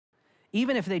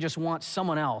even if they just want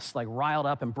someone else like riled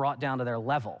up and brought down to their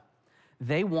level.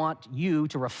 They want you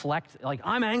to reflect, like,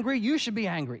 I'm angry, you should be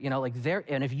angry. You know, like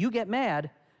and if you get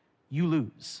mad, you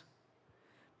lose.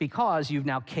 Because you've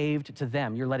now caved to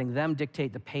them. You're letting them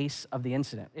dictate the pace of the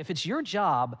incident. If it's your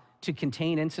job to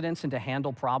contain incidents and to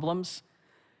handle problems,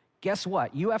 guess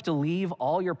what? You have to leave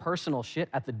all your personal shit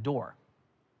at the door.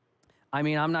 I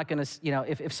mean, I'm not gonna, you know,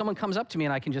 if someone comes up to me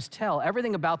and I can just tell,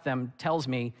 everything about them tells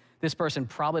me this person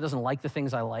probably doesn't like the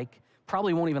things I like,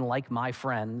 probably won't even like my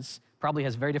friends, probably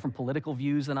has very different political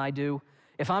views than I do.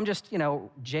 If I'm just, you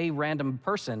know, random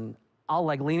person, I'll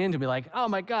like lean into and be like, oh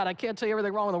my God, I can't tell you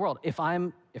everything wrong in the world. If I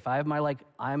have my like,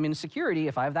 I'm in security,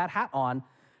 if I have that hat on,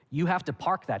 you have to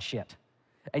park that shit.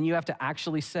 And you have to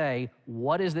actually say,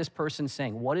 what is this person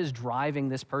saying? What is driving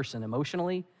this person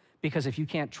emotionally? Because if you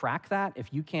can't track that,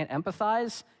 if you can't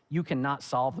empathize, you cannot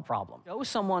solve the problem. Show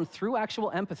someone through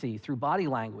actual empathy, through body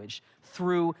language,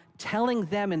 through telling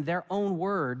them in their own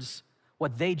words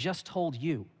what they just told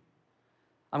you.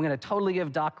 I'm gonna totally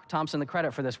give Doc Thompson the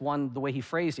credit for this one, the way he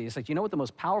phrased it. He's like, you know what the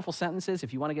most powerful sentence is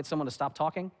if you wanna get someone to stop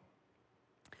talking?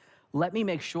 Let me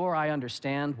make sure I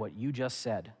understand what you just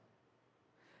said.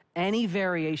 Any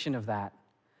variation of that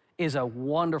is a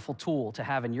wonderful tool to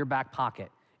have in your back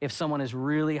pocket. If someone is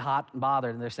really hot and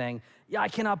bothered and they're saying, yeah, I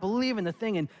cannot believe in the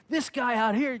thing, and this guy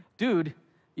out here, dude,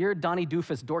 you're Donnie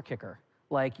Doofus door kicker.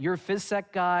 Like, you're a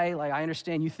phys-sec guy, like, I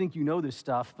understand you think you know this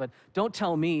stuff, but don't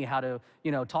tell me how to,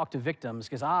 you know, talk to victims,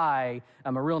 because I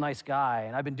am a real nice guy,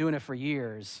 and I've been doing it for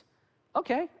years.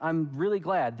 Okay, I'm really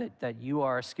glad that you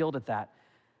are skilled at that.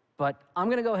 But I'm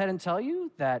gonna go ahead and tell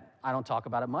you that I don't talk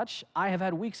about it much. I have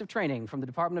had weeks of training from the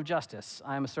Department of Justice.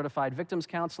 I'm a certified victims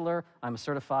counselor. I'm a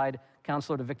certified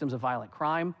counselor to victims of violent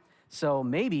crime. So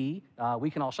maybe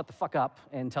we can all shut the fuck up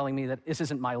in telling me that this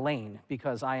isn't my lane,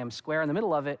 because I am square in the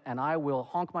middle of it, and I will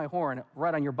honk my horn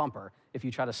right on your bumper if you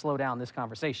try to slow down this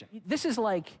conversation. This is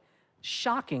like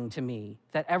shocking to me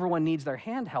that everyone needs their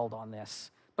hand held on this.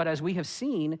 But as we have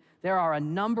seen, there are a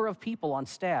number of people on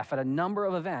staff at a number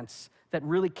of events that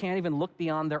really can't even look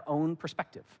beyond their own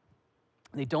perspective.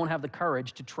 They don't have the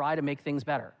courage to try to make things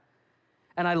better.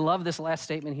 And I love this last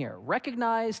statement here.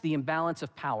 Recognize the imbalance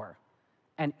of power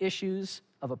and issues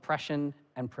of oppression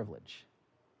and privilege.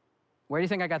 Where do you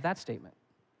think I got that statement?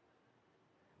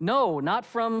 No, not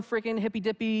from freaking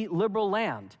hippy-dippy liberal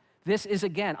land. This is,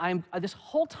 again, this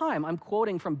whole time I'm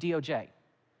quoting from DOJ.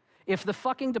 If the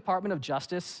fucking Department of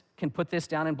Justice can put this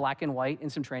down in black and white in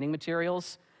some training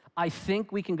materials, I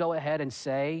think we can go ahead and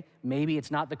say maybe it's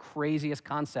not the craziest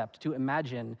concept to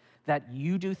imagine that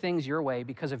you do things your way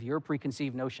because of your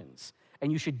preconceived notions,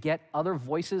 and you should get other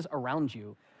voices around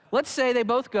you. Let's say they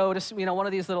both go to, you know, one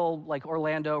of these little like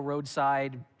Orlando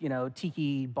roadside, you know,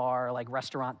 tiki bar, like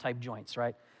restaurant type joints,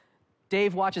 right?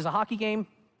 Dave watches a hockey game,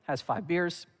 has 5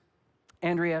 beers.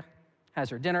 Andrea has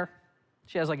her dinner.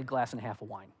 She has like a glass and a half of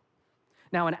wine.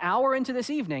 Now, an hour into this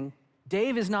evening,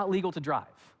 Dave is not legal to drive.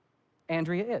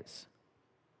 Andrea is.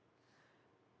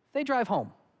 They drive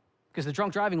home, because the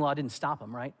drunk driving law didn't stop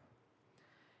them, right?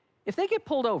 If they get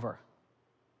pulled over,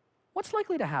 what's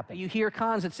likely to happen? You hear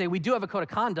cons that say, we do have a code of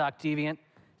conduct, deviant.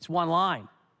 It's one line.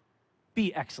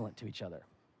 Be excellent to each other.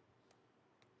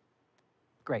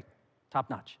 Great, top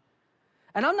notch.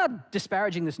 And I'm not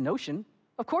disparaging this notion.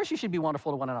 Of course you should be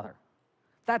wonderful to one another.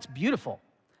 That's beautiful.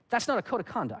 That's not a code of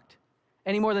conduct,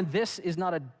 any more than this is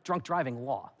not a drunk driving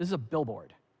law. This is a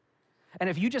billboard. And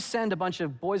if you just send a bunch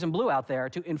of boys in blue out there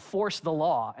to enforce the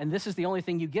law, and this is the only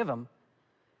thing you give them,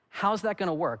 how's that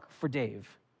gonna work for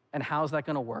Dave? And how's that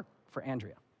gonna work for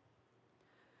Andrea?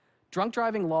 Drunk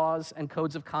driving laws and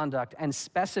codes of conduct and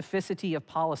specificity of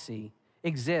policy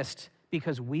exist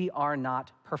because we are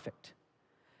not perfect.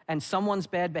 And someone's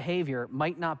bad behavior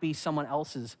might not be someone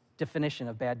else's definition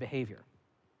of bad behavior.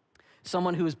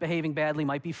 Someone who is behaving badly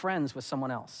might be friends with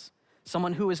someone else.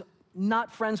 Someone who is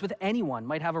not friends with anyone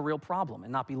might have a real problem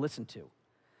and not be listened to.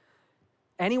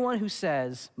 Anyone who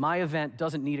says, my event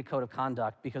doesn't need a code of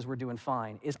conduct because we're doing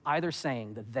fine, is either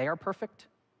saying that they are perfect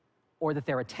or that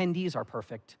their attendees are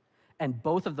perfect, and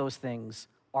both of those things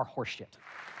are horseshit.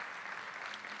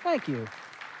 Thank you.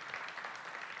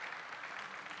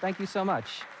 Thank you so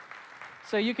much.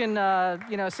 So you can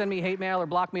you know, send me hate mail or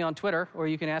block me on Twitter, or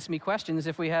you can ask me questions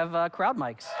if we have crowd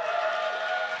mics.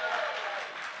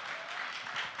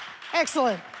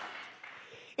 Excellent.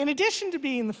 In addition to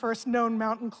being the first known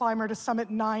mountain climber to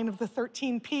summit 9 of the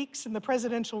 13 peaks in the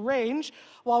presidential range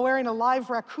while wearing a live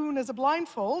raccoon as a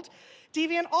blindfold,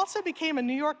 Deviant also became a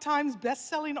New York Times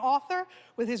best-selling author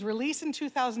with his release in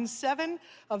 2007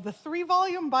 of the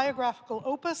 3-volume biographical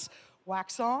opus,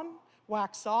 Wax On,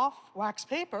 Wax Off, Wax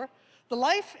Paper, the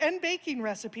life and baking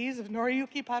recipes of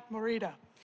Noriyuki Pat Morita.